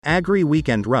AGRI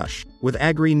Weekend Rush, with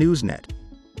AGRI Newsnet.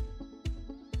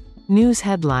 News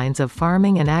headlines of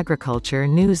farming and agriculture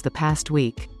news the past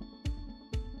week.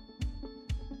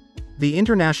 The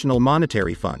International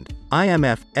Monetary Fund,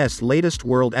 IMF's latest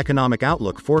World Economic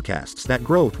Outlook forecasts that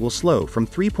growth will slow from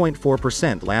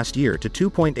 3.4% last year to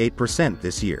 2.8%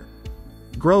 this year.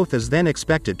 Growth is then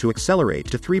expected to accelerate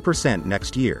to 3%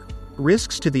 next year.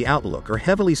 Risks to the outlook are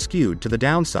heavily skewed to the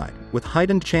downside, with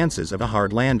heightened chances of a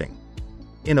hard landing.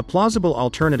 In a plausible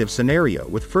alternative scenario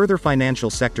with further financial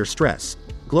sector stress,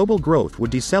 global growth would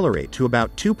decelerate to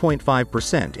about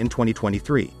 2.5% in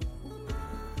 2023.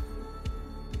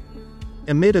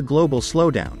 Amid a global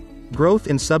slowdown, growth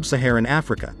in sub-Saharan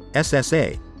Africa,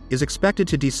 SSA, is expected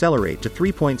to decelerate to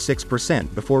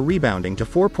 3.6% before rebounding to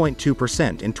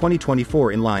 4.2% in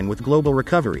 2024 in line with global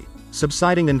recovery,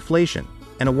 subsiding inflation,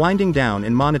 and a winding down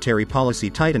in monetary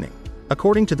policy tightening,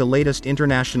 according to the latest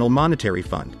International Monetary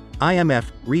Fund, IMF,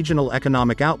 Regional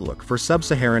Economic Outlook for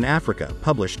Sub-Saharan Africa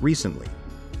published recently.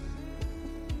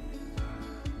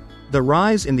 The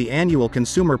rise in the annual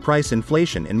consumer price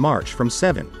inflation in March from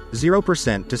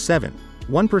 7.0% to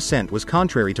 7.1% was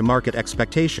contrary to market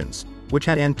expectations, which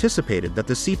had anticipated that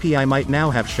the CPI might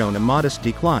now have shown a modest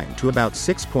decline to about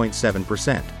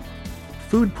 6.7%.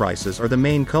 Food prices are the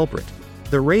main culprit.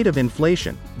 The rate of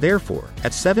inflation, therefore,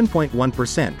 at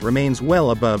 7.1% remains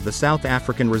well above the South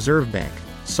African Reserve Bank,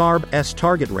 SARB's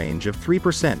target range of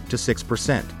 3% to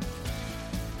 6%.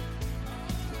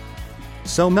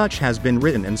 So much has been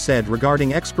written and said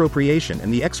regarding expropriation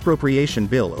and the expropriation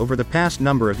bill over the past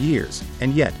number of years,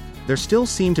 and yet, there still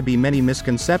seem to be many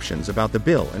misconceptions about the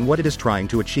bill and what it is trying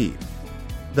to achieve.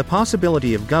 The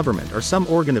possibility of government or some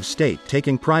organ of state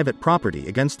taking private property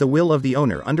against the will of the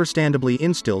owner understandably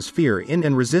instills fear in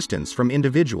and resistance from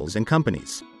individuals and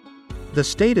companies. The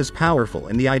state is powerful,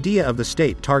 and the idea of the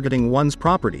state targeting one's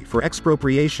property for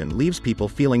expropriation leaves people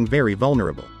feeling very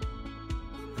vulnerable.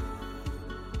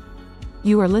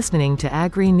 You are listening to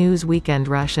AGRI News Weekend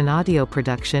Rush, an audio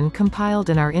production compiled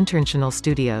in our international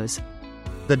studios.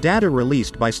 The data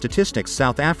released by Statistics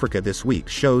South Africa this week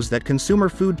shows that consumer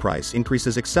food price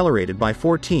increases accelerated by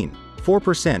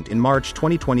 14.4% in March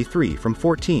 2023 from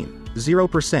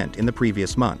 14.0% in the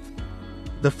previous month.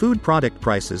 The food product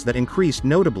prices that increased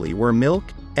notably were milk,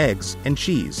 eggs, and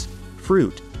cheese,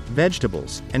 fruit,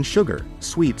 vegetables, and sugar,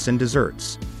 sweets and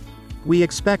desserts. We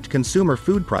expect consumer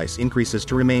food price increases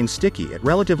to remain sticky at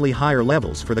relatively higher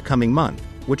levels for the coming month,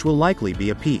 which will likely be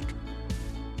a peak.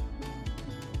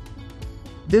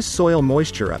 This soil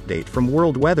moisture update from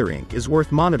World Weather Inc. is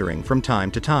worth monitoring from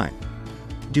time to time.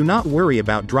 Do not worry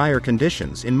about drier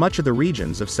conditions in much of the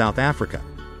regions of South Africa.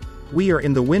 We are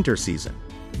in the winter season,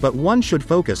 but one should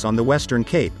focus on the Western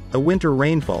Cape, a winter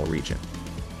rainfall region.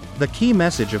 The key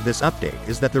message of this update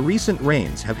is that the recent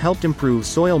rains have helped improve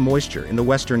soil moisture in the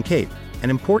Western Cape, an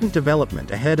important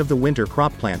development ahead of the winter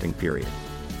crop planting period.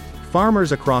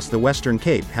 Farmers across the Western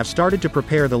Cape have started to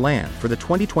prepare the land for the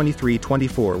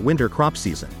 2023-24 winter crop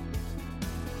season.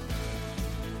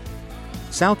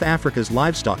 South Africa's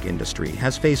livestock industry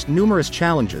has faced numerous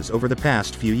challenges over the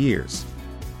past few years.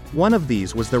 One of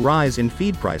these was the rise in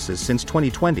feed prices since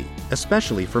 2020,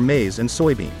 especially for maize and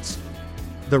soybeans.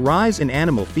 The rise in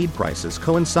animal feed prices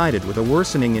coincided with a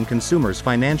worsening in consumers'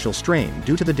 financial strain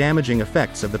due to the damaging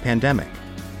effects of the pandemic.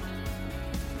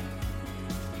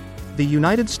 The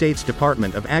United States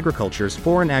Department of Agriculture's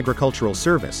Foreign Agricultural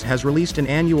Service has released an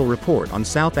annual report on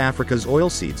South Africa's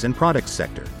oilseeds and products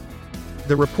sector.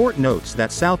 The report notes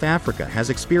that South Africa has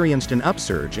experienced an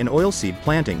upsurge in oilseed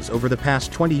plantings over the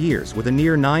past 20 years with a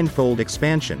near 9-fold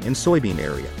expansion in soybean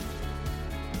area.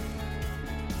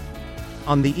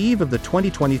 On the eve of the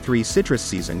 2023 citrus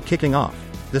season kicking off,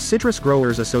 the Citrus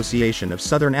Growers Association of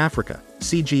Southern Africa,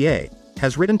 CGA,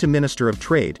 has written to Minister of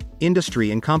Trade, Industry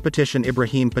and Competition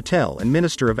Ibrahim Patel and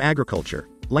Minister of Agriculture,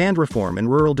 Land Reform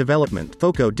and Rural Development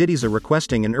Thoko Didiza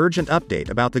requesting an urgent update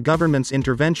about the government's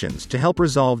interventions to help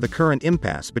resolve the current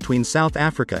impasse between South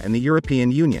Africa and the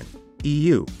European Union,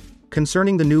 EU,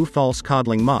 concerning the new false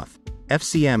codling moth,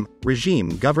 FCM,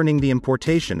 regime governing the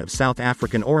importation of South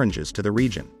African oranges to the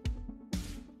region.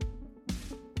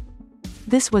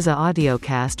 This was a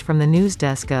audiocast from the news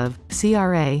desk of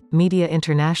CRA Media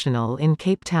International in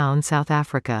Cape Town, South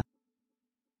Africa.